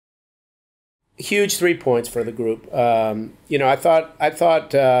huge 3 points for the group. You know, I thought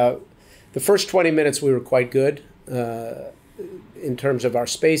the first 20 minutes we were quite good in terms of our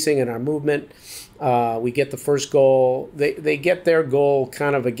spacing and our movement. We get the first goal. They get their goal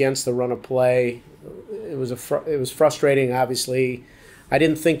kind of against the run of play. It was frustrating, obviously. I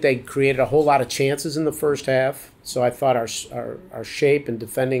didn't think they created a whole lot of chances in the first half, so I thought our shape and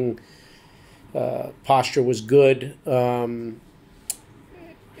defending posture was good. And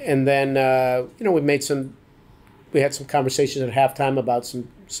then you know, we had some conversations at halftime about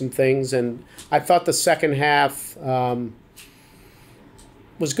some things, and I thought the second half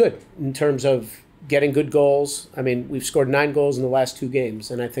was good in terms of getting good goals. I mean, we've scored 9 goals in the last 2 games,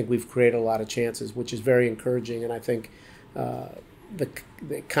 and I think we've created a lot of chances, which is very encouraging. And I think the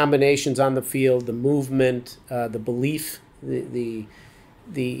combinations on the field, the movement, the belief, the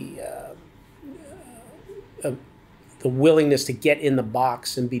willingness to get in the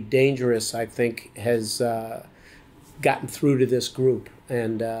box and be dangerous, I think, has gotten through to this group.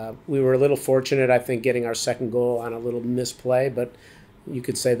 And we were a little fortunate, I think, getting our second goal on a little misplay, but you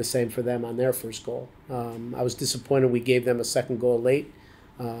could say the same for them on their first goal. I was disappointed we gave them a second goal late.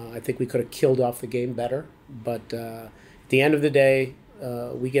 I think we could have killed off the game better. But at the end of the day,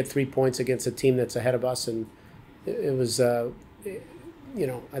 we get 3 points against a team that's ahead of us. And it was, you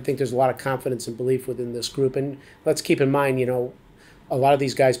know, I think there's a lot of confidence and belief within this group. And let's keep in mind, you know, a lot of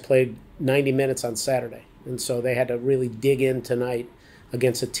these guys played 90 minutes on Saturday. And so they had to really dig in tonight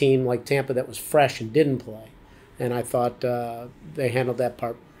against a team like Tampa that was fresh and didn't play. And I thought they handled that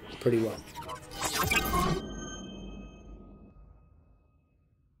part pretty well.